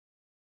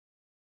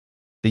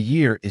The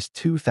year is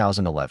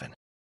 2011.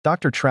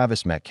 Dr.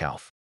 Travis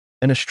Metcalfe,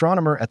 an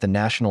astronomer at the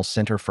National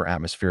Center for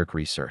Atmospheric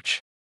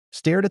Research,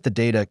 stared at the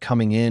data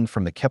coming in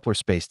from the Kepler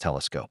Space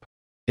Telescope.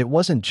 It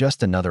wasn't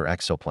just another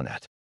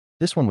exoplanet.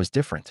 This one was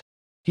different.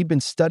 He'd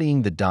been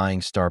studying the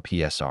dying star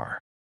PSR,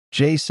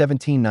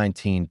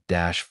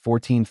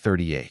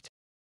 J1719-1438,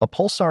 a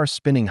pulsar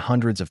spinning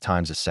hundreds of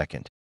times a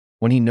second,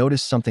 when he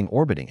noticed something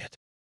orbiting it.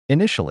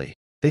 Initially,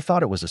 they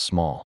thought it was a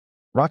small,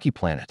 rocky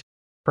planet,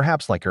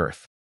 perhaps like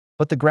Earth,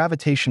 but the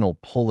gravitational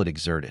pull it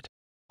exerted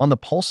on the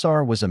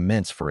pulsar was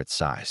immense for its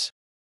size.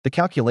 The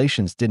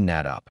calculations didn't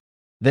add up.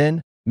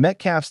 Then,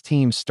 Metcalfe's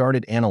team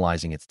started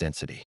analyzing its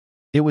density.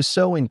 It was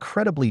so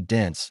incredibly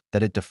dense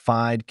that it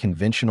defied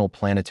conventional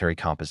planetary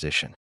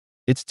composition.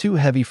 It's too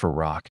heavy for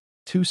rock,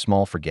 too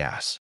small for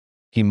gas,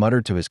 he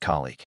muttered to his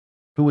colleague,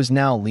 who was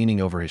now leaning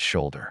over his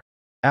shoulder.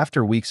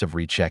 After weeks of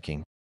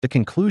rechecking, the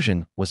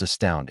conclusion was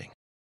astounding.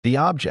 The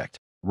object,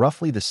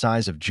 roughly the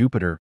size of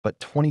Jupiter but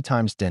 20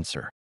 times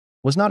denser,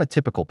 was not a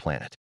typical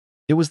planet.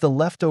 It was the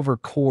leftover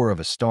core of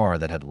a star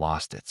that had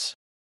lost its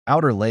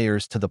outer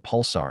layers to the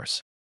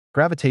pulsar's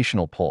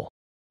gravitational pull,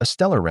 a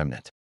stellar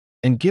remnant.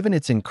 And given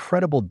its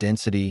incredible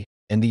density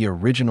and the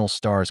original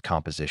star's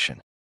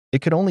composition,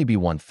 it could only be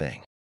one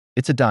thing.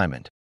 It's a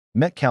diamond,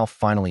 Metcalfe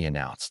finally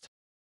announced,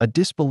 a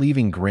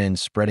disbelieving grin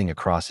spreading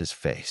across his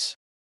face.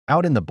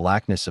 Out in the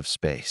blackness of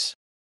space,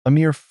 a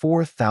mere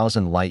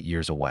 4,000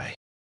 light-years away,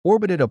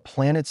 orbited a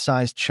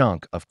planet-sized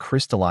chunk of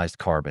crystallized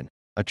carbon,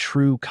 a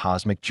true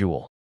cosmic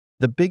jewel,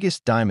 the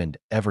biggest diamond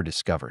ever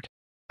discovered,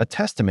 a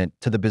testament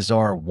to the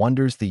bizarre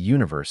wonders the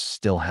universe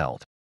still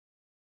held.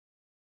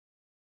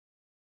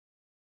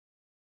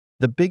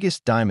 The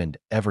biggest diamond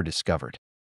ever discovered.